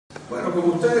Bueno,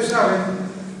 como ustedes saben,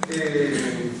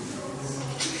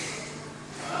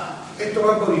 esto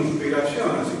va por inspiración,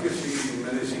 así que si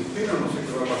me desinspiro no sé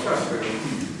qué va a pasar, pero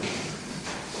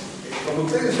como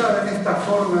ustedes saben, esta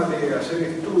forma de hacer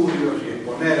estudios y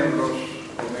exponerlos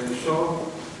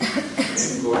comenzó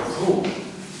en Corfú,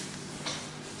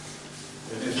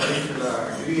 en esa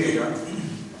isla griega,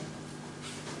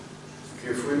 que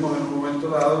fuimos en un momento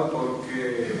dado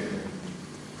porque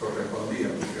correspondía,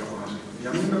 digamos así. Y a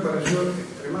mí me pareció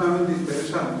extremadamente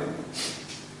interesante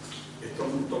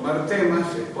tomar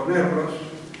temas, exponerlos,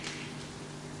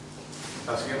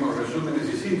 hacíamos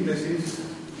resúmenes y síntesis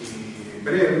y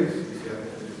breves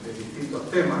de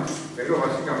distintos temas, pero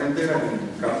básicamente era en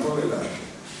el campo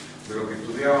de lo que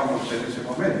estudiábamos en ese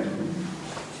momento.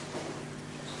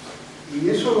 Y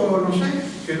eso, no sé,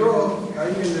 quedó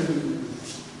ahí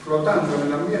flotando en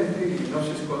el ambiente y no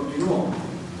se continuó.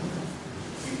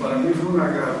 Y para mí fue una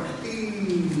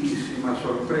gratísima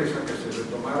sorpresa que se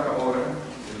retomara ahora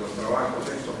en los trabajos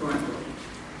estos nuestros,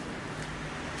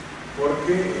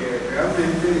 porque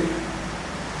realmente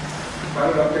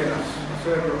vale la pena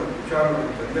hacerlos, escucharlos,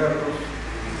 entenderlos.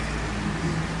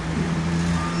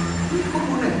 Y es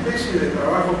como una especie de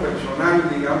trabajo personal,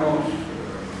 digamos,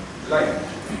 light,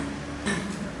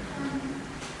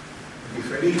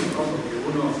 diferido, ¿no? Porque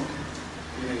uno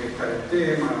tiene que estar en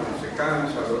tema, se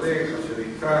cansa, lo deja, se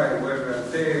distrae, vuelve al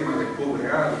tema, descubre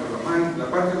algo. La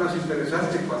parte más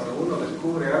interesante es cuando uno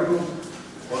descubre algo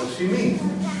por sí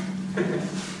mismo.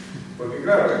 Porque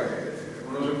claro,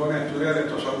 uno se pone a estudiar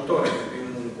estos autores que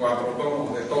tienen 4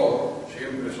 tomos de todo,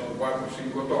 siempre son 4 o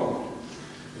 5 tomos.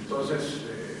 Entonces,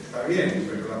 está bien,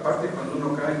 pero la parte es cuando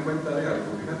uno cae en cuenta de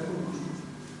algo. Fíjate uno,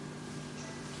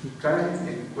 cae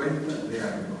en cuenta de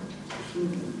algo. Es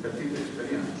un petit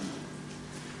experiencia,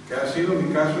 que ha sido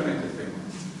mi caso en este tema.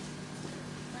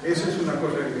 Esa es una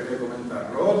cosa que quería comentar.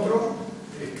 Lo otro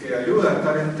es que ayuda a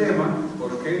estar en tema,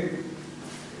 porque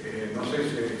no sé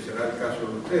si será el caso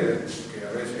de ustedes, que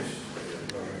a veces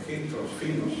los registros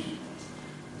finos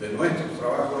de nuestros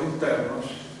trabajos internos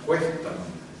cuestan.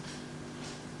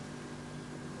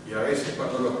 Y a veces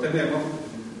cuando los tenemos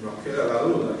nos queda la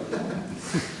duda.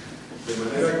 De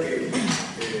manera que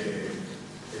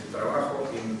el trabajo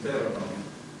interno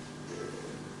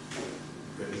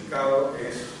dedicado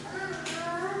es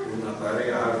una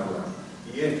tarea ardua,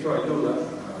 y esto ayuda a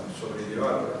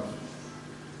sobrellevarla.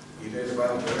 Y de vez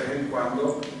en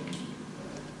cuando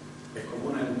es como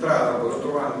una entrada por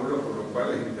otro ángulo, por lo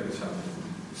cual es interesante.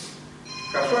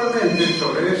 Casualmente,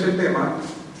 sobre ese tema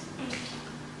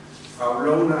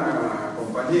habló una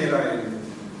compañera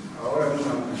ahora en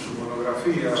su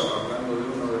monografía, hablando de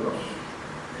uno de los,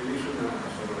 él hizo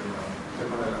sobre el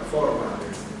tema de la forma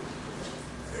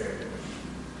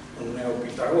un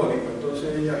neopitagórico. Entonces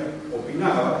ella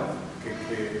opinaba que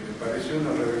me pareció una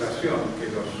revelación que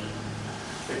estos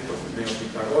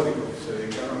neopitagóricos que se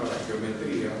dedicaron a la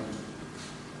geometría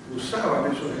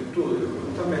usaban esos estudios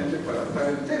justamente para estar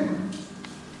en tema,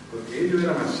 porque ellos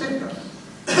eran ascetas,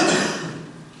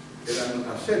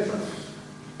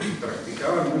 y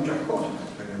practicaban muchas cosas,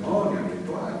 ceremonias,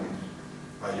 rituales,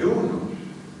 ayunos,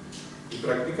 y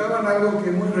practicaban algo que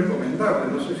es muy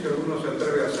recomendable, no sé si alguno se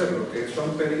atreve a hacerlo, que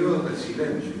son periodos de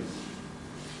silencio.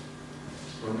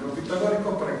 Los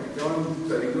neopitagóricos practicaban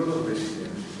periodos de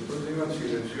silencio, entonces iban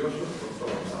silenciosos por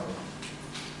todos lados.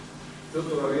 Yo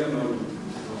todavía no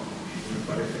me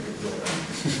parece que pueda.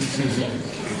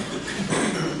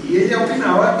 Y ella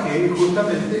opinaba que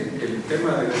justamente el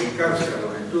tema de dedicarse a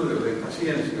los estudios de esta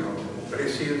ciencia o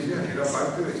presciencia era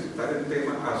parte de estar en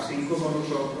tema, así como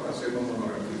nosotros hacemos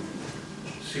monografía.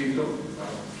 Cito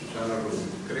a Susana Rubio.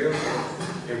 Creo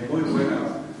que es muy buena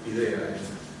idea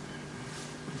esta.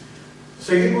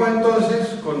 Seguimos entonces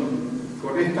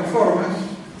con estas formas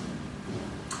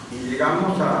y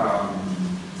llegamos a...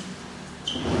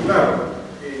 Claro,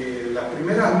 las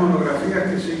primeras monografías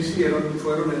que se hicieron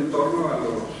fueron en torno a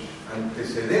los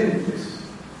antecedentes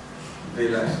de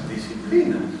las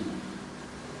disciplinas.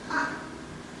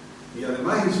 Y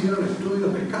además hicieron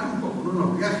estudios de campo con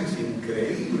unos viajes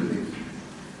increíbles.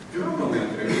 Yo no me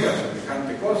atrevía a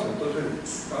semejante cosa, entonces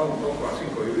estaba un poco así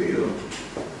cohibido.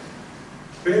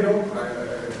 Pero,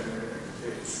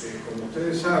 como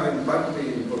ustedes saben, parte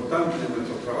importante de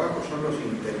nuestro trabajo son los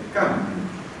intercambios.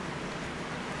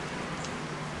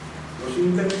 Los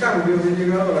intercambios he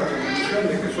llegado a la conclusión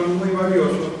de que son muy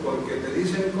valiosos porque te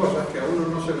dicen cosas que a uno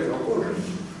no se les ocurren.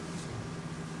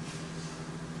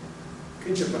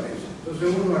 ¿Qué te parece?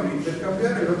 Entonces uno al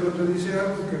intercambiar, el otro te dice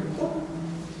algo que... ¡oh!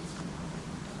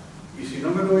 Y si no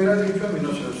me lo hubiera dicho, a mí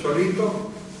no sé,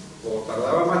 solito, o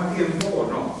tardaba más tiempo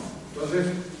o no.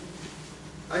 Entonces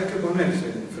hay que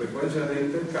ponerse frecuencias de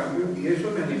intercambio, y eso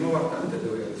me animó bastante, te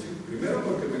voy a decir. Primero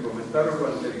porque me comentaron lo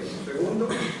anterior. Segundo,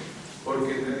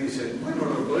 porque me dicen, bueno,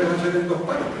 lo podés hacer en dos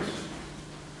partes.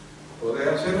 Podés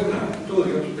hacer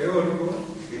estudios teóricos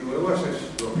y luego haces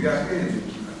los viajes en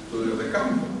estudios de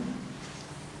campo.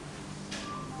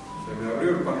 Se me abrió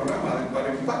el panorama de par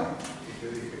en par. Y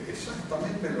yo dije,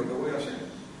 exactamente lo que voy a hacer.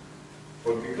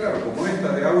 Porque claro, como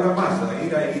esta de Aura Mazda,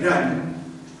 ir a Irán,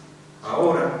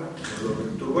 ahora, con los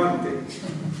perturbantes,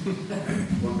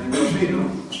 con mendocino,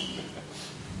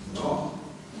 no,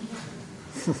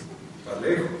 está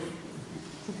lejos.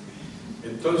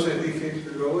 Entonces dije,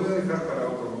 lo voy a dejar para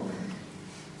otro momento.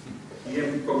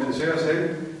 Y comencé a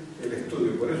hacer el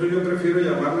estudio. Por eso yo prefiero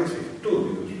llamarles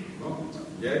estudios, ¿no?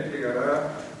 Ya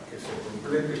llegará que se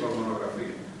complete con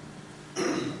monografía.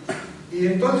 Y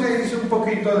entonces hice un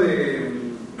poquito de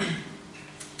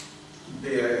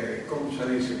 ¿cómo se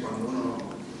dice? Cuando uno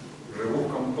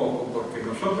rebusca un poco, porque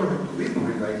nosotros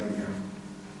estuvimos en la India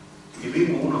y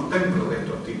vimos unos templos de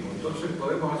estos tipos. Entonces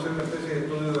podemos hacer una especie de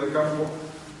estudio de campo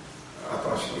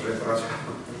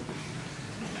retrasado.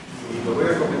 Y lo voy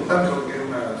a comentar porque es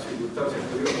una circunstancia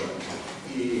curiosa.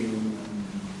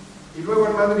 Y luego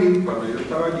en Madrid, cuando yo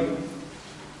estaba allí,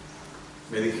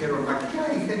 me dijeron, aquí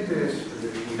hay gente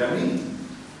iraní,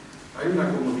 hay una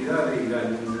comunidad de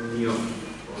iranios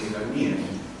o iraníes,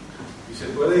 y se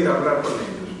puede ir a hablar con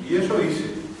ellos. Y eso hice.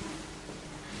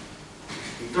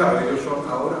 Y claro, ellos son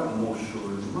ahora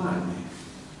musulmanes.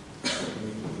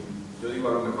 Yo digo,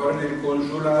 a lo mejor en el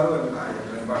consulado, en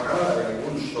la embajada, hay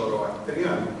algún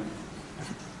zoroastriano,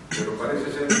 pero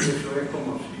parece ser que eso es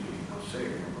como si, no sé,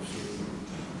 como si,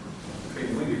 en fin,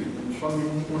 muy difícil. Son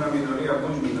una minoría,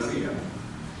 muy minoría.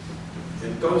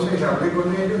 Entonces hablé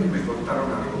con ellos y me contaron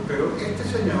algo, pero este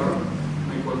señor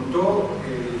me contó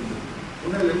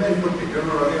un elemento que yo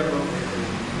no lo había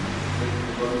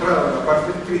encontrado en la parte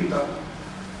escrita,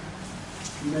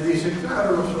 y me dice,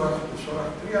 claro, los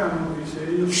zoroastrianos, dice,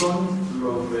 ellos son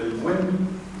los del buen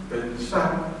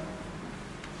pensar,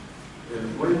 el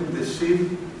buen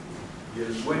decir y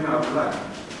el buen hablar.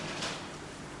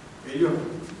 Ellos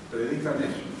predican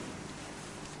eso.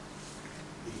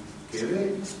 Y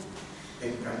quedé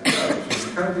encantado,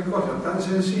 semejante cosa tan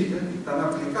sencilla y tan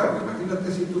aplicable.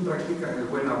 Imagínate si tú practicas el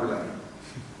buen hablar.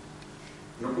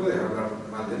 No puedes hablar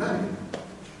mal de nadie.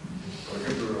 Por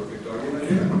ejemplo, los que todavía no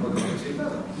llegan no podemos decir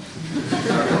nada.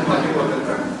 Algún motivo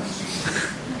tendrán.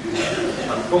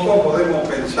 Tampoco podemos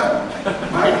pensar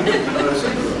mal y no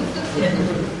decirlo.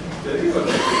 Te digo,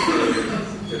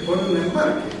 te pone un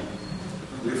embarque.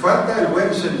 Le falta el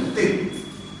buen sentir.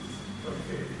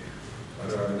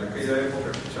 En aquella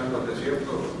época, escuchando al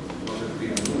desierto, no se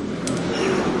entiende mucho.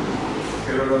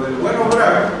 Pero lo del buen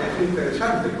obrar es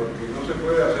interesante porque no se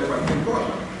puede hacer cualquier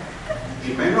cosa, y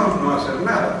menos no hacer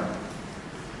nada.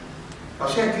 O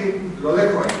sea que lo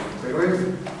dejo ahí, pero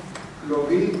lo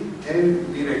vi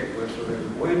en directo, eso del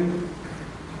buen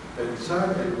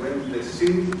pensar, el buen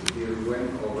decir y el buen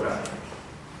obrar.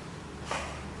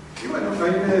 Y bueno,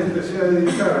 ahí me empecé a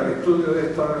dedicar al estudio de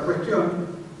esta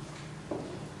cuestión.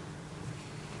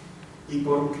 ¿Y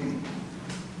por qué?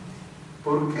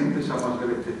 ¿Por qué empezamos a hacer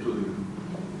este estudio?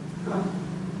 ¿Ah?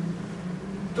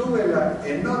 Tuve la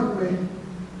enorme,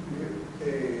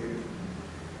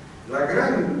 la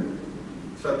gran enorme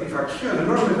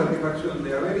satisfacción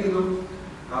de haber ido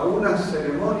a una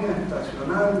ceremonia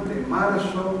estacional de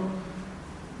marzo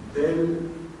del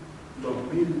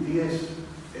 2010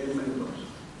 en Mendoza.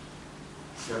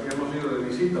 Que habíamos ido de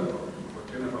visita por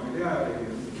cuestiones familiares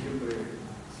y siempre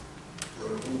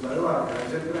por Punta de Vaca,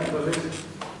 etc. Entonces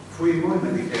fuimos y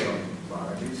me dijeron, va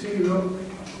a Isidro,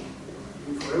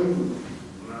 y fue un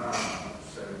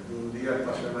día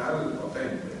estacional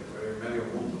potente, fue medio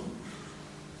mundo.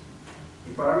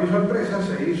 Y para mi sorpresa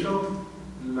se hizo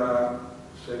la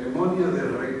ceremonia de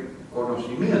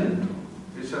reconocimiento,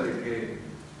 esa de que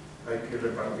hay que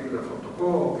repartir la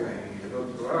fotocopia y el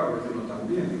otro habla, y uno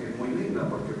también, que es muy linda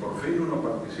porque por fin uno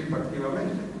participa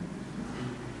activamente.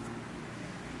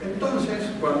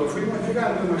 Entonces, cuando fuimos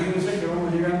llegando, imagínense que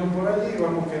vamos llegando por allí,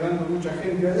 vamos quedando mucha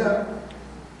gente allá,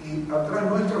 y atrás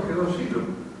nuestro quedó Ciro.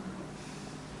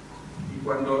 Y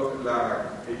cuando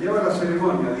la que lleva la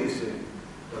ceremonia dice,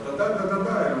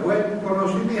 el buen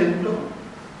conocimiento,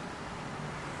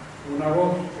 una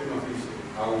voz que nos dice,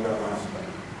 Aura Mazda.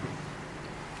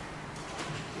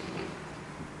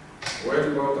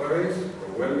 Vuelvo otra vez,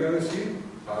 o vuelve a decir,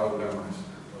 Aura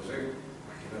Mazda. Entonces,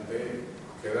 imagínate,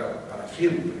 queda para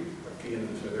siempre aquí en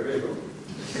el cerebelo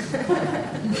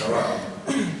grabado.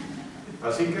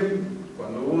 Así que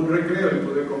cuando hubo un recreo y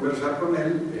pude conversar con él,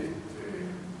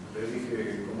 le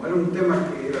dije, como era un tema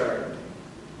que era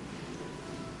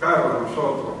caro a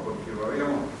nosotros, porque lo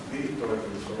habíamos visto en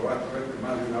el Zoroastro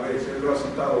más de una vez, él lo ha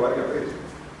citado varias veces.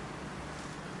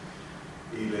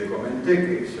 Y le comenté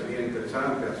que sería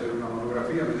interesante hacer una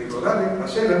monografía, me dijo, dale,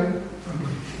 hacela,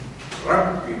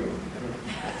 rápido.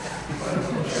 Bueno,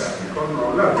 o sea, mejor no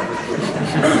hablar después,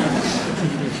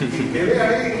 ¿no? Y quedé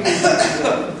ahí,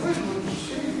 bueno,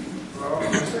 sí, lo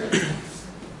vamos a hacer.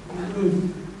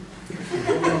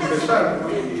 Vamos a empezar, ¿no?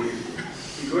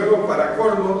 Y luego, para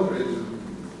colmo, el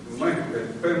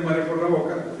pez muere por la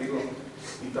boca, digo,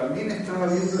 y también estaba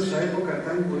viendo esa época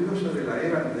tan curiosa de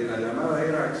la llamada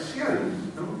era axial,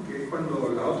 ¿no? Que es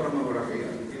cuando la otra monografía,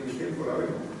 si tienen tiempo la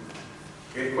vemos,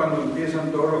 que es cuando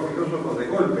empiezan todos los filósofos de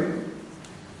golpe,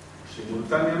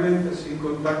 simultáneamente, sin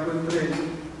contacto entre ellos,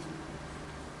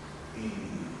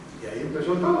 y ahí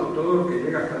empezó todo lo que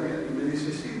llega hasta el día. Y me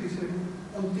dice, sí, dice,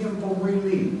 un tiempo muy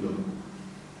lindo.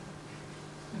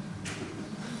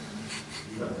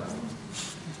 Y ya está.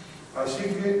 Así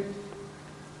que,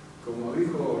 como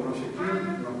dijo no sé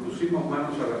quién, nos pusimos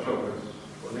manos a las obras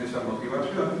con esa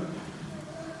motivación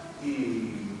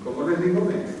y, como les digo,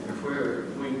 me fue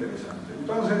muy interesante.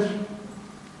 Entonces,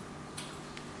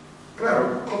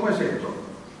 claro, ¿cómo es esto?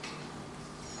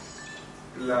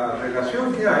 La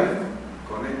relación que hay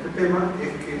con este tema es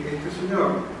que este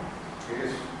señor, que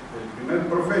es el primer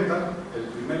profeta, el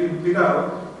primer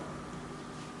inspirado,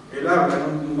 él habla en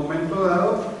un momento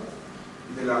dado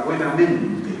de la buena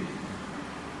mente,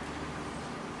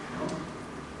 ¿no?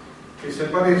 Que se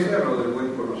parece a lo del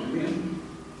buen conocimiento,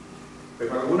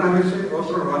 pero algunas veces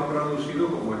otros lo han traducido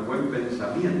como el buen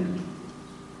pensamiento.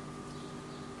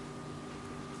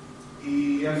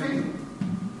 Y en fin,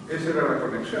 esa era la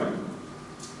conexión.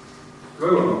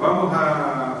 Luego nos vamos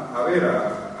a ver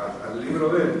al libro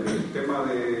del tema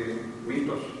de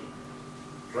mitos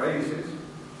raíces,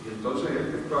 y entonces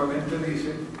él textualmente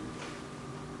dice,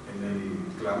 en el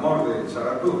clamor de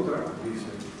Zaratustra,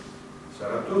 dice,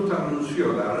 Zaratustra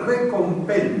anunció la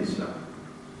recompensa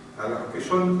a los que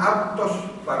son aptos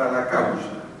para la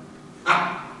causa,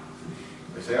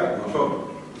 o sea, nosotros,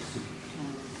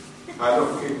 a los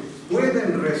que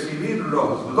pueden recibir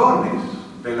los dones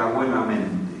de la buena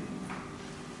mente,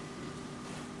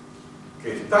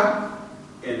 que está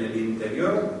en el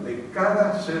interior de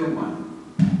cada ser humano.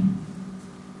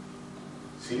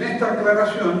 Sin esta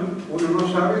aclaración, uno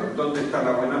no sabe dónde está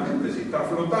la buena mente, si está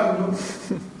flotando,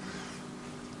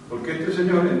 porque este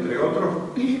señor, entre otros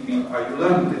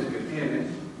ayudantes que tiene,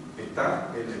 está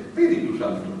el Espíritu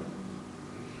Santo,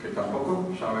 que tampoco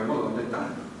sabemos dónde está.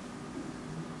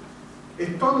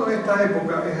 Es toda esta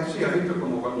época, es así, ¿has visto?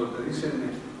 Como cuando te dicen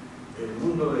el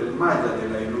mundo del maya, de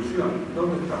la ilusión,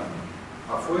 ¿dónde está?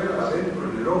 Afuera, adentro,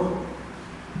 en el ojo.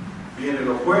 Viene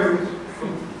los jueves.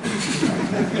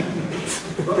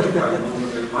 ¿Dónde está el mundo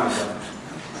del maya?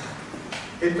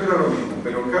 Esto era lo mismo,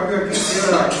 pero en cambio aquí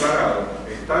queda aclarado,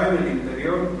 está en el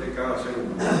interior de cada ser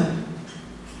humano.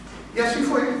 Y así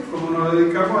fue como nos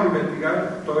dedicamos a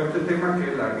investigar todo este tema,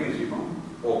 que es larguísimo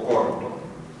o corto,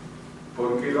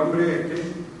 porque el hombre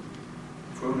este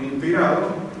fue un inspirado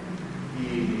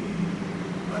y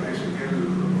parece que él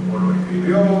o lo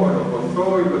escribió o lo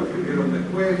contó y lo escribieron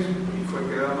después y fue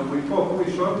quedando muy poco,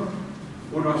 y son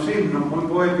unos himnos muy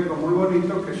poéticos, muy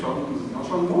bonitos, que no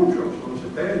son muchos, son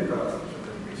 70,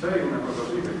 76, una cosa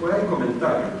así. Después hay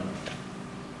comentarios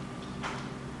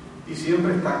y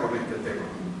siempre está con este tema.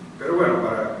 Pero bueno,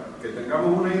 para que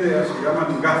tengamos una idea, se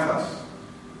llaman gazas,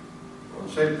 con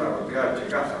Z o TH,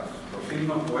 gazas, los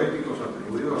himnos poéticos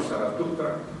atribuidos a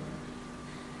Zaratustra,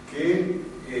 que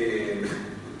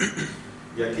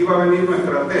y aquí va a venir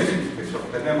nuestra tesis que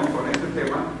sostenemos con este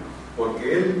tema,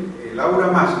 porque el aura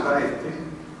Mazda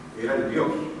era el Dios,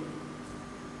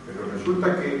 pero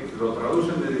resulta que lo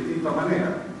traducen de distinta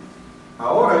manera.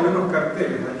 Ahora hay unos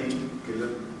carteles allí que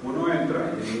uno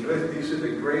entra y en inglés dice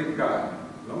The Great God,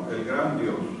 ¿no? El gran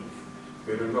Dios,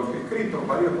 pero en los escritos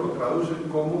varios lo traducen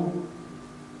como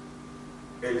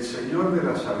el Señor de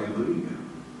la Sabiduría.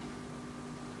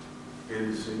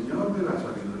 El Señor de la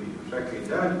Sabiduría. O sea que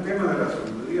ya el tema de la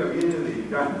sabiduría viene de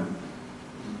Irán,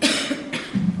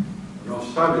 no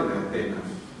sale de Atenas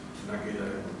en aquella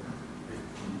época.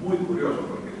 Es muy curioso,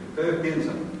 porque si ustedes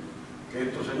piensan que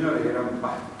estos señores eran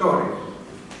pastores,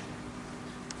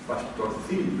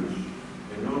 pastorcillos,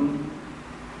 en un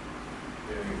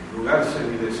lugar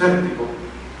semidesértico,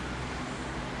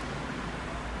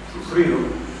 sufrido,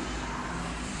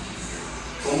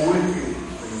 ¿cómo es que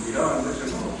se inspiraban de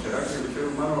ese modo? ¿Será que el ser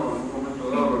humano